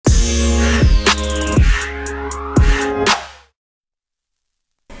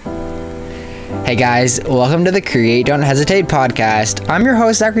Hey guys, welcome to the Create Don't Hesitate podcast. I'm your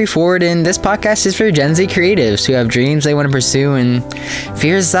host, Zachary Ford, and this podcast is for Gen Z creatives who have dreams they want to pursue and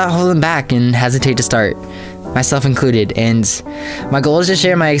fears that hold them back and hesitate to start, myself included. And my goal is to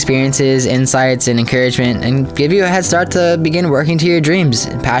share my experiences, insights, and encouragement and give you a head start to begin working to your dreams,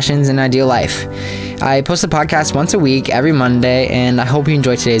 passions, and ideal life. I post a podcast once a week, every Monday, and I hope you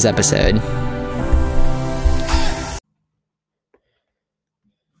enjoy today's episode.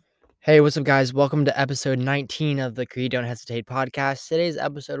 Hey, what's up, guys? Welcome to episode 19 of the Create Don't Hesitate podcast. Today's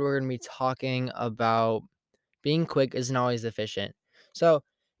episode, we're going to be talking about being quick isn't always efficient. So,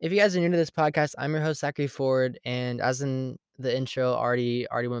 if you guys are new to this podcast, I'm your host, Zachary Ford, and as in the intro already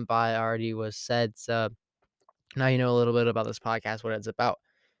went by, already was said, so now you know a little bit about this podcast, what it's about.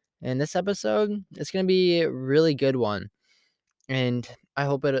 And this episode, it's going to be a really good one. And I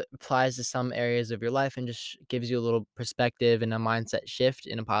hope it applies to some areas of your life and just gives you a little perspective and a mindset shift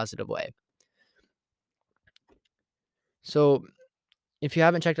in a positive way. So if you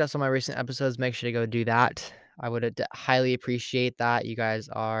haven't checked out some of my recent episodes, make sure to go do that. I would highly appreciate that. You guys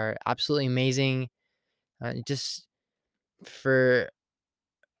are absolutely amazing. Just for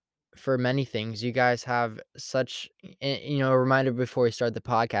many things, you guys have such a reminder before we start the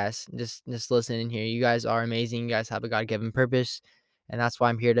podcast. Just listening here. You guys are amazing. You guys have a God-given purpose, and that's why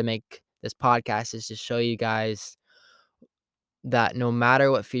I'm here to make this podcast, is to show you guys that no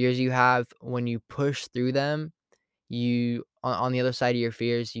matter what fears you have, when you push through them, you on the other side of your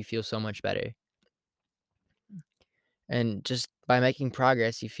fears, you feel so much better. And just by making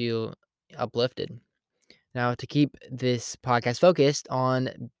progress, you feel uplifted. Now, to keep this podcast focused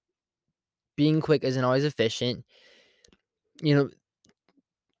on being quick isn't always efficient, the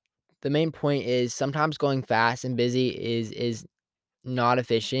main point is sometimes going fast and busy is not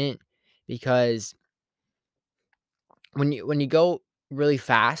efficient, because when you go really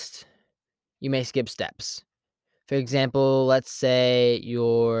fast, you may skip steps. For example, let's say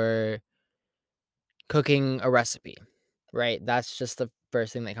you're cooking a recipe, right? That's just the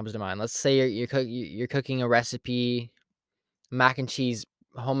first thing that comes to mind. Let's say you're cooking a recipe, mac and cheese,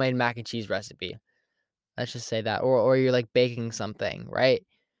 homemade mac and cheese recipe. Let's just say that, or you're like baking something, right?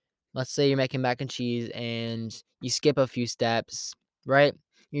 Let's say you're making mac and cheese and you skip a few steps, right?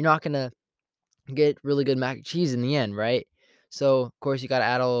 You're not gonna get really good mac and cheese in the end, right? So of course you gotta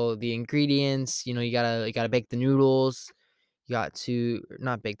add all the ingredients. You gotta bake the noodles. You got to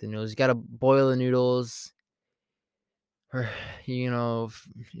not bake the noodles. You gotta boil the noodles. Or if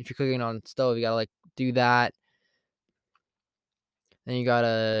you're cooking on stove, you gotta like do that. Then you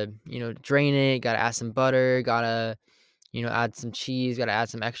gotta drain it. Gotta add some butter. Gotta add some cheese. Gotta add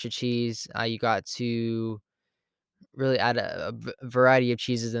some extra cheese. You got to really add a variety of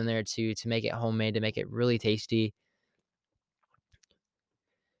cheeses in there to make it homemade, to make it really tasty.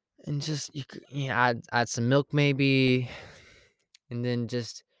 And just add some milk maybe, and then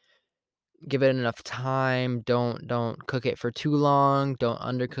just give it enough time. Don't cook it for too long. Don't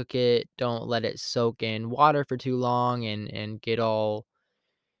undercook it. Don't let it soak in water for too long and get all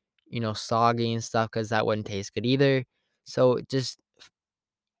soggy and stuff, because that wouldn't taste good either. So just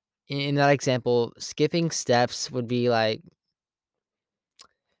in that example, skipping steps would be like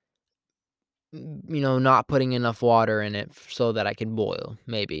not putting enough water in it so that I can boil,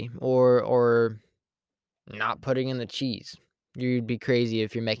 maybe, or not putting in the cheese. You'd be crazy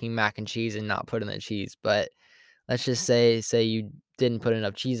if you're making mac and cheese and not putting the cheese. But let's just say you didn't put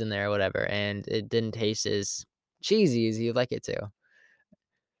enough cheese in there or whatever, and it didn't taste as cheesy as you'd like it to.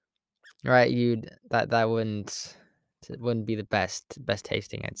 Right? That wouldn't be the best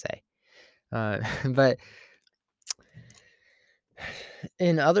tasting, I'd say. But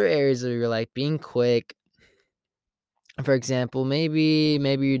in other areas of your life, being quick, for example, maybe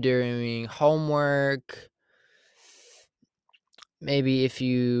you're doing homework. Maybe if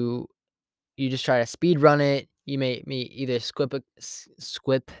you just try to speed run it, you may either skip a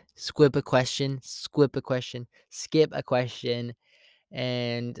question, skip a question,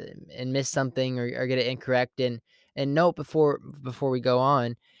 and miss something, or get it incorrect. And note before we go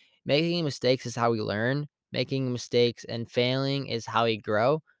on, making mistakes is how we learn. Making mistakes and failing is how we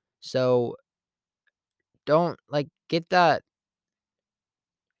grow. So don't get that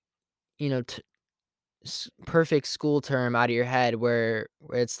you know t- perfect school term out of your head, where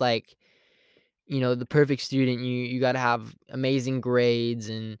it's like, the perfect student. You got to have amazing grades,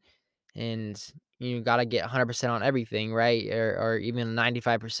 and you got to get 100% on everything, right? Or even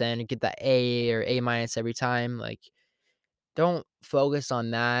 95%, and get that A or A minus every time. Like, don't focus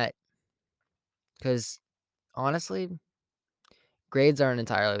on that, because honestly, grades aren't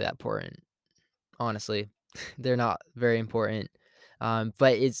entirely that important. Honestly, they're not very important.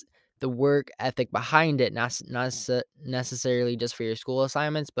 But it's the work ethic behind it, not necessarily just for your school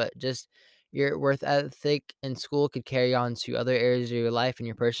assignments, but just your worth ethic in school could carry on to other areas of your life and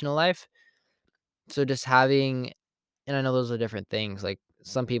your personal life. So just having and I know those are different things, like,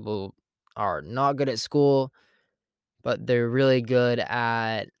 some people are not good at school, but they're really good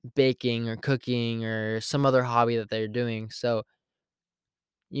at baking or cooking or some other hobby that they're doing, so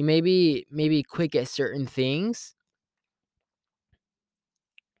you maybe quick at certain things,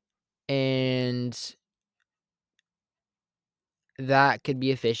 and that could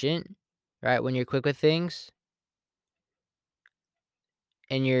be efficient, right? When you're quick with things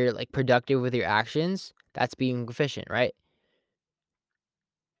and you're, like, productive with your actions, that's being efficient, right?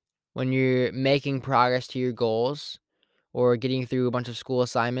 When you're making progress to your goals or getting through a bunch of school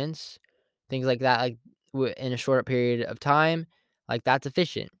assignments, things like that, like, in a short period of time, like, that's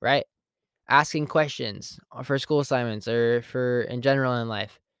efficient, right? Asking questions for school assignments or for in general in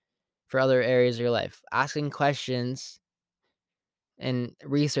life, for other areas of your life. Asking questions and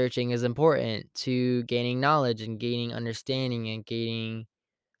researching is important to gaining knowledge and gaining understanding and gaining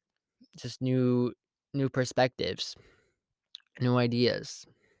just new perspectives, new ideas,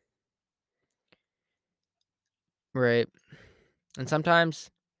 right? And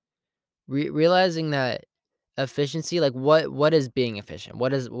sometimes realizing that efficiency, like what is being efficient? What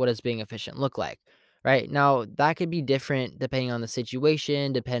does being efficient look like? Right? Now, that could be different depending on the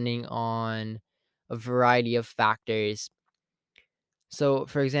situation, depending on a variety of factors. So,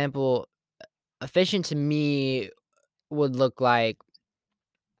 for example, efficient to me would look like,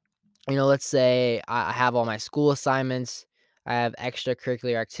 let's say I have all my school assignments, I have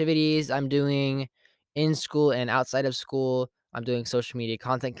extracurricular activities I'm doing in school and outside of school. I'm doing social media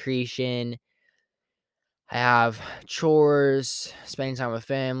content creation. I have chores, spending time with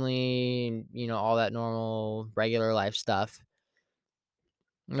family, and, all that normal, regular life stuff.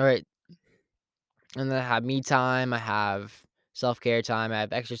 All right. And then I have me time, I have self care time, I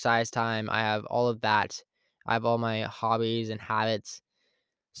have exercise time, I have all of that. I have all my hobbies and habits.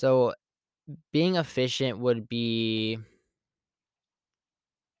 So being efficient would be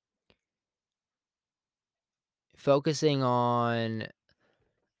focusing on,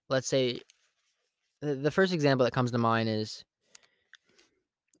 let's say, the first example that comes to mind is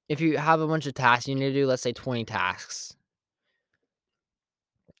if you have a bunch of tasks you need to do, let's say 20 tasks,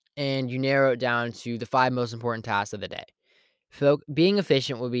 and you narrow it down to the five most important tasks of the day. Being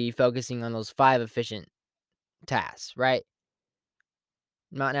efficient would be focusing on those five efficient tasks, right?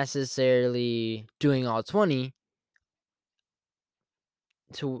 Not necessarily doing all 20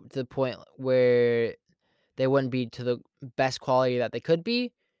 to the point where they wouldn't be to the best quality that they could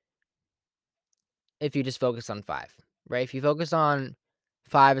be if you just focus on five, right? If you focus on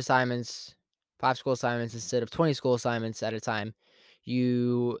five assignments, five school assignments instead of 20 school assignments at a time,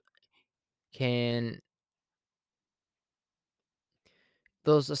 you can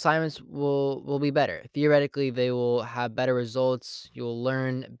those assignments will be better. Theoretically, they will have better results. You'll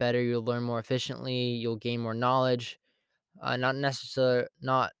learn better. You'll learn more efficiently. You'll gain more knowledge.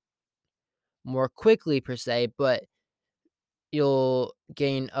 Not more quickly per se, but you'll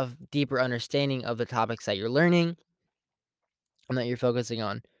gain a deeper understanding of the topics that you're learning and that you're focusing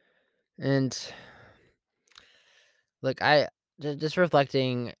on. And like just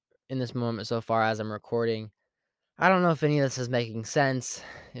reflecting in this moment so far as I'm recording, I don't know if any of this is making sense,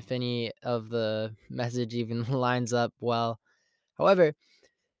 if any of the message even lines up well. However,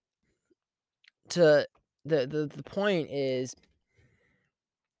 to the point is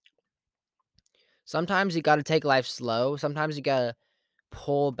sometimes you got to take life slow. Sometimes you got to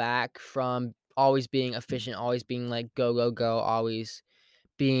pull back from always being efficient, always being like go go go, always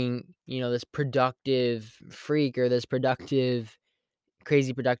being, this productive freak or this productive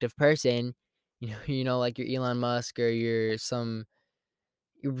crazy productive person, like your Elon Musk or your some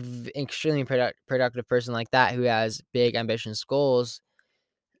extremely productive person like that who has big ambitious goals.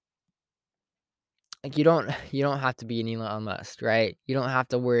 Like you don't have to be an Elon Musk, right? You don't have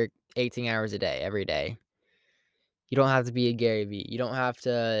to work 18 hours a day every day. You don't have to be a Gary Vee. You don't have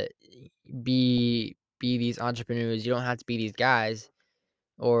to be these entrepreneurs. You don't have to be these guys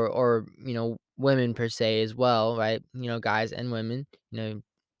or women per se as well, right? Guys and women.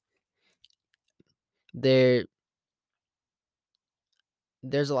 There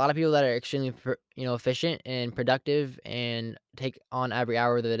there's a lot of people that are extremely efficient and productive and take on every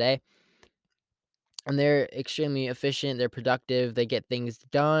hour of the day, and they're extremely efficient. They're productive. They get things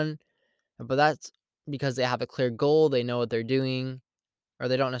done, but that's because they have a clear goal. They know what they're doing, or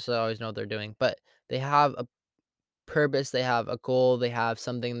they don't necessarily always know what they're doing, but they have a purpose. They have a goal. They have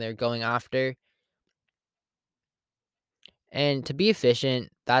something they're going after, And to be efficient,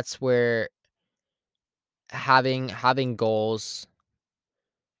 that's where having goals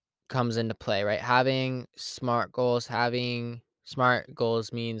comes into play, right? Having smart goals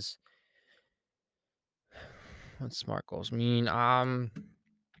means what smart goals mean?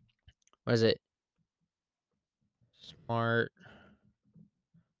 What is it? Smart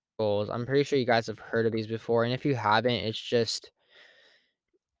goals. I'm pretty sure you guys have heard of these before, and if you haven't, it's just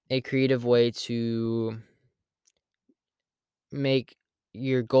a creative way to make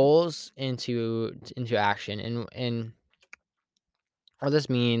your goals into action. And what this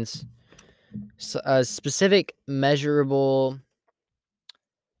means, a specific, measurable,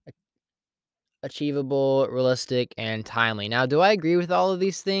 achievable, realistic, and timely. Now, do I agree with all of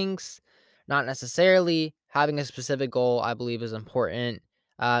these things? Not necessarily. Having a specific goal, I believe, is important.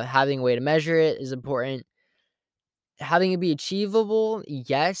 Having a way to measure it is important. Having it be achievable,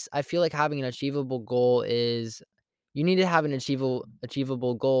 yes. I feel like having an achievable goal is you need to have an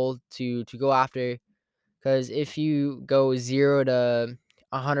achievable goal to go after. Because if you go 0 to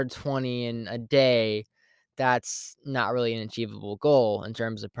 120 in a day, that's not really an achievable goal in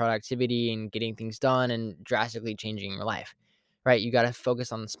terms of productivity and getting things done and drastically changing your life, right? You got to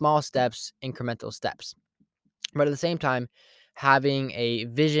focus on the small steps, incremental steps. But at the same time, having a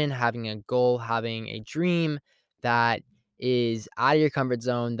vision, having a goal, having a dream that is out of your comfort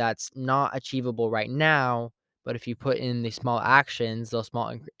zone, that's not achievable right now. But if you put in the small actions, those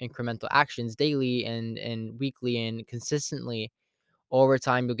small incremental actions daily and weekly and consistently over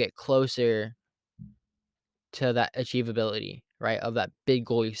time, you'll get closer to that achievability, right? Of that big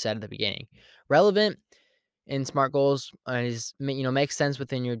goal you set at the beginning. Relevant and SMART goals makes sense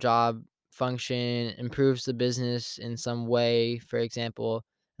within your job function, improves the business in some way, for example.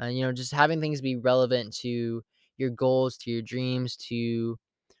 And just having things be relevant to your goals, to your dreams, to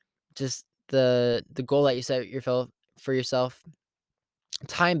just the goal that you set for yourself.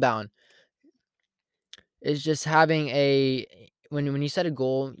 Time bound is just having a when you set a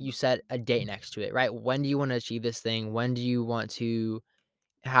goal, you set a date next to it, right? When do you want to achieve this thing? When do you want to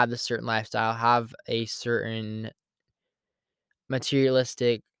have this certain lifestyle, have a certain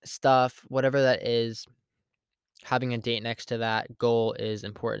materialistic stuff, whatever that is, having a date next to that goal is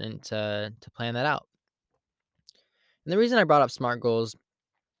important to plan that out. And the reason I brought up SMART goals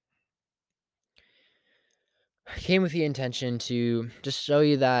came with the intention to just show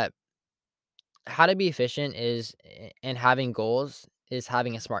you that how to be efficient and having goals is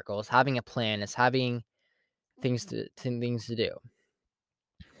having a SMART goal, is having a plan, is having things to do.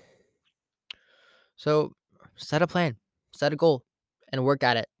 So set a plan, set a goal, and work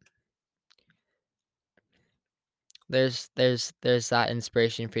at it. There's that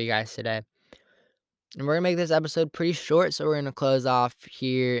inspiration for you guys today. And we're gonna make this episode pretty short, so we're gonna close off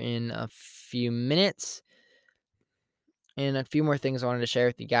here in a few minutes. And a few more things I wanted to share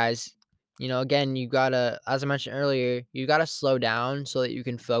with you guys. Again, you gotta, as I mentioned earlier, you gotta slow down so that you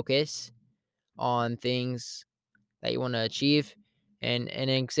can focus on things that you want to achieve. And an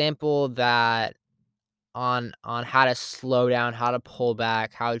example that on how to slow down, how to pull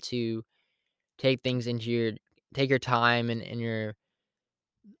back, how to take things take your time and your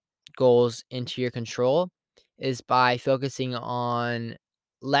goals into your control is by focusing on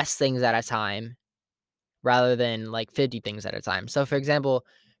less things at a time rather than like 50 things at a time. So for example,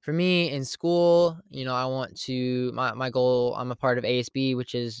 for me in school, I want to my goal, I'm a part of ASB,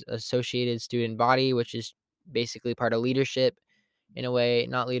 which is Associated Student Body, which is basically part of leadership in a way,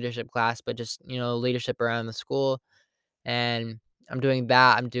 not leadership class, but just, leadership around the school. And I'm doing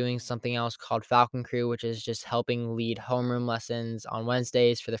that. I'm doing something else called Falcon Crew, which is just helping lead homeroom lessons on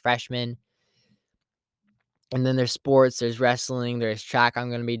Wednesdays for the freshmen. And then there's sports, there's wrestling, there's track I'm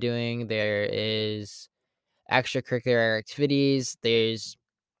going to be doing, there is extracurricular activities, there's,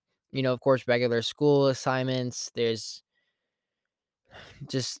 of course, regular school assignments, there's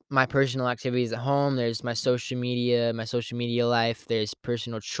just my personal activities at home, there's my social media life, there's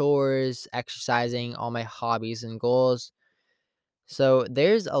personal chores, exercising, all my hobbies and goals. So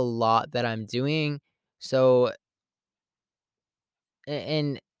there's a lot that I'm doing. So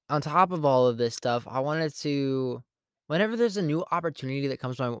and on top of all of this stuff, I wanted to whenever there's a new opportunity that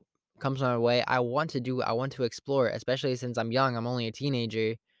comes my way, I want to explore it, especially since I'm young, I'm only a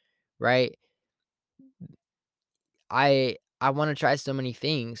teenager, right? I want to try so many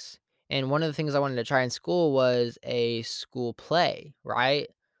things. And one of the things I wanted to try in school was a school play, right?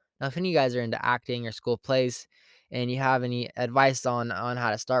 Now, if any of you guys are into acting or school plays and you have any advice on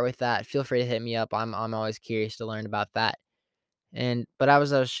how to start with that, feel free to hit me up. I'm always curious to learn about that. And but I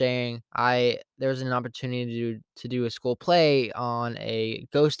was sharing, there was an opportunity to do a school play on a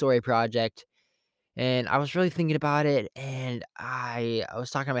ghost story project, And I was really thinking about it, and I was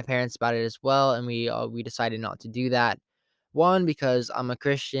talking to my parents about it as well, and we decided not to do that. One, because I'm a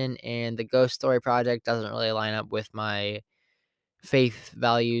Christian, and the Ghost Story project doesn't really line up with my faith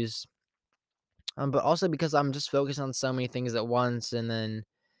values. But also because I'm just focused on so many things at once, and then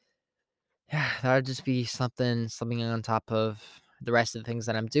yeah, that would just be something on top of the rest of the things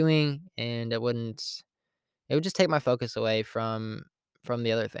that I'm doing, and it would just take my focus away from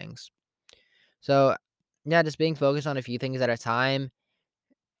the other things. So, yeah, just being focused on a few things at a time,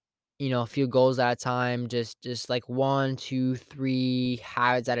 a few goals at a time, just like 1, 2, 3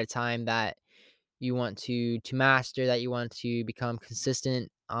 habits at a time that you want to master, that you want to become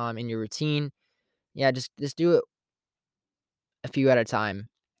consistent in your routine. Yeah, just do it a few at a time,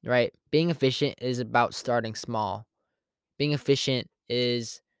 right? Being efficient is about starting small. Being efficient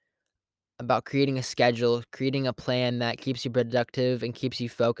is about creating a schedule, creating a plan that keeps you productive and keeps you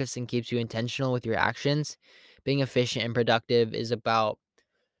focused and keeps you intentional with your actions. Being efficient and productive is about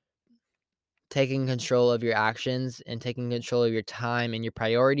taking control of your actions and taking control of your time and your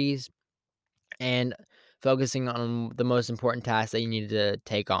priorities and focusing on the most important tasks that you need to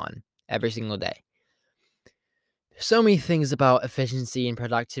take on every single day. So many things about efficiency and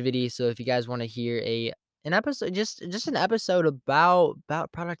productivity. So if you guys want to hear an episode, just an episode about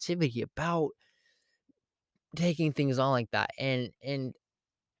productivity, about taking things on like that, and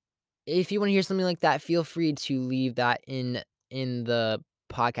if you want to hear something like that, feel free to leave that in the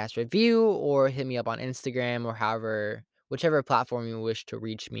podcast review or hit me up on Instagram or whichever platform you wish to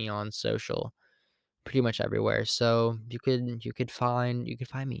reach me on social, pretty much everywhere. So you could find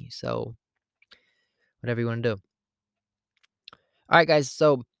me. So whatever you want to do. All right, guys.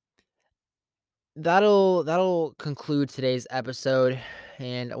 So that'll conclude today's episode.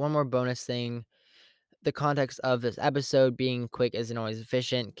 And one more bonus thing. The context of this episode being quick isn't always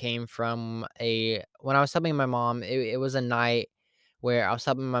efficient came from a when I was helping my mom, it was a night where I was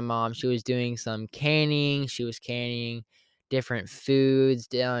helping my mom. She was doing some canning. She was canning different foods,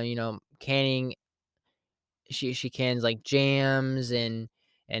 canning. She cans like jams and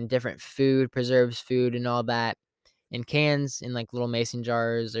different food, preserves food and all that in cans in like little mason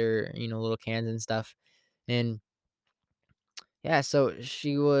jars or little cans and stuff. And yeah, so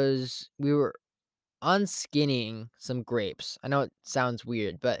we were unskinning some grapes. I know it sounds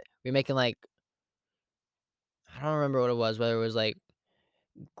weird, but we're making like I don't remember what it was, whether it was like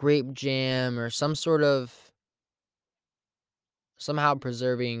grape jam or some sort of somehow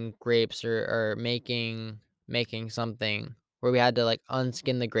preserving grapes or making something where we had to like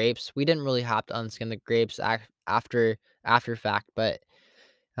unskin the grapes. We didn't really have to unskin the grapes after fact, but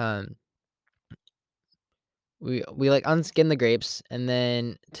um we like unskin the grapes and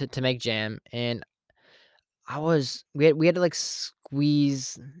then to make jam. And we had to like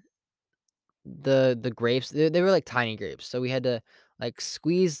squeeze the grapes. They were like tiny grapes, so we had to like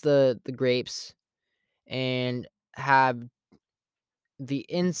squeeze the grapes and have the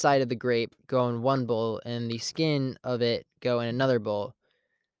inside of the grape go in one bowl and the skin of it go in another bowl.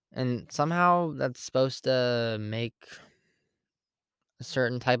 And somehow that's supposed to make a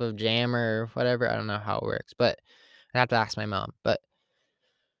certain type of jam or whatever. I don't know how it works, but I have to ask my mom. But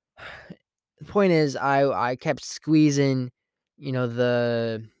the point is, I kept squeezing, you know,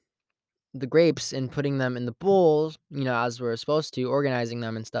 the grapes and putting them in the bowls, as we're supposed to, organizing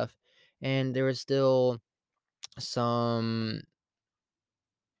them and stuff. And there was still some,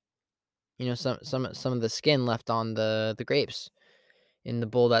 some of the skin left on the grapes in the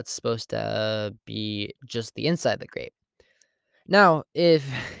bowl that's supposed to be just the inside of the grape. Now, if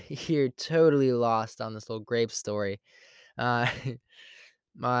you're totally lost on this little grape story, uh,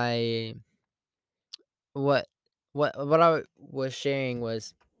 my what what I was sharing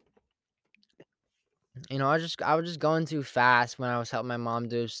was, I was just going too fast when I was helping my mom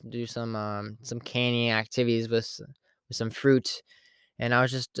do some canning activities with some fruit, and I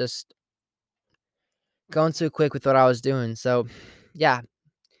was just going too quick with what I was doing. So, yeah,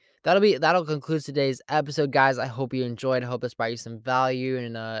 that'll conclude today's episode, guys. I hope you enjoyed. I hope this brought you some value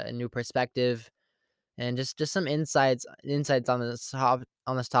and a new perspective, and just some insights on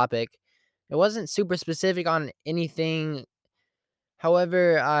this topic. It wasn't super specific on anything.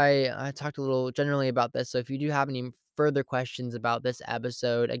 However, I talked a little generally about this. So if you do have any further questions about this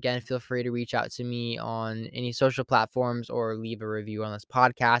episode, again, feel free to reach out to me on any social platforms or leave a review on this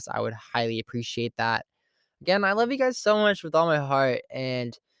podcast. I would highly appreciate that. Again, I love you guys so much with all my heart.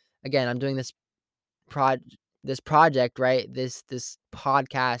 And again, I'm doing proj this project, right? This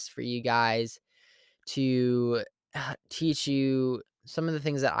podcast for you guys to teach you some of the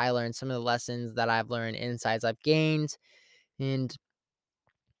things that I learned, some of the lessons that I've learned, insights I've gained, and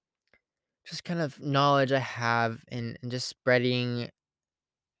just kind of knowledge I have and just spreading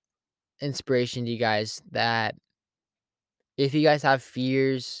inspiration to you guys that if you guys have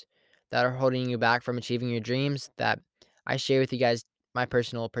fears that are holding you back from achieving your dreams, that I share with you guys my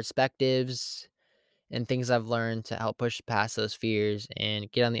personal perspectives and things I've learned to help push past those fears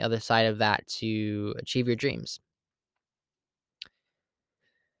and get on the other side of that to achieve your dreams.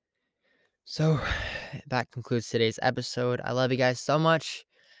 So that concludes today's episode. I love you guys so much,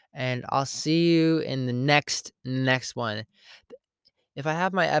 and I'll see you in the next one. If I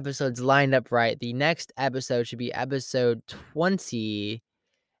have my episodes lined up right, the next episode should be episode 20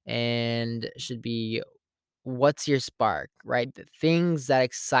 and should be what's your spark, right? The things that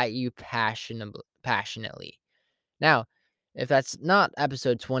excite you passionately. Now, if that's not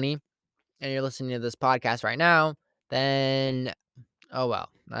episode 20 and you're listening to this podcast right now, then oh well.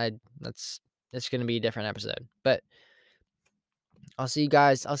 It's going to be a different episode. But I'll see you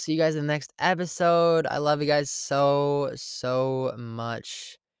guys in the next episode. I love you guys so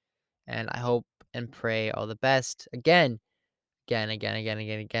much. And I hope and pray all the best. Again. Why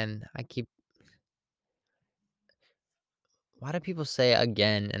do people say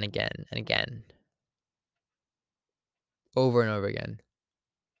again and again and again? Over and over again.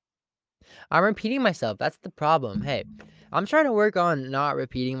 I'm repeating myself. That's the problem. Hey, I'm trying to work on not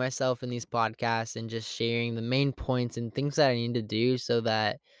repeating myself in these podcasts and just sharing the main points and things that I need to do so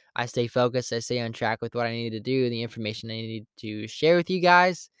that I stay focused, I stay on track with what I need to do, the information I need to share with you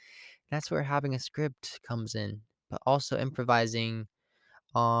guys. That's where having a script comes in, but also improvising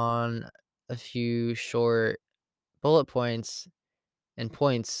on a few short bullet points and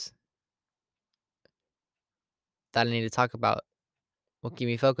points that I need to talk about will keep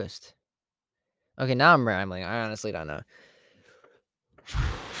me focused. Okay, now I'm rambling. I honestly don't know.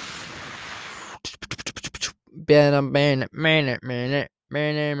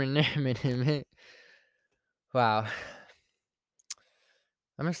 Wow.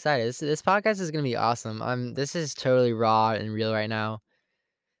 I'm excited. This podcast is gonna be awesome. This is totally raw and real right now.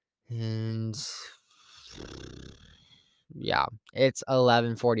 And yeah, it's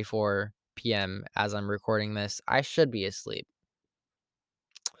 11:44 p.m. as I'm recording this. I should be asleep.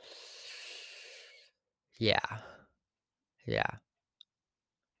 Yeah.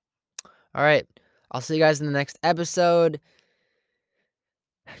 All right. I'll see you guys in the next episode.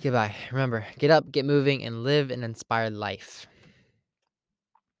 Goodbye. Remember, get up, get moving, and live an inspired life.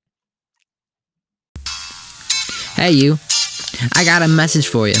 Hey, you. I got a message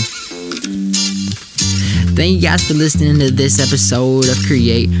for you. Thank you guys for listening to this episode of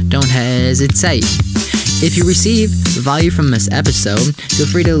Create. Don't hesitate. If you receive value from this episode, feel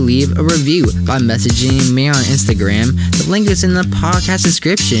free to leave a review by messaging me on Instagram. The link is in the podcast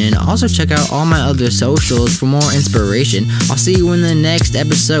description. Also, check out all my other socials for more inspiration. I'll see you in the next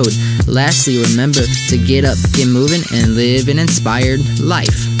episode. Lastly, remember to get up, get moving, and live an inspired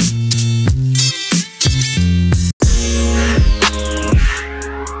life.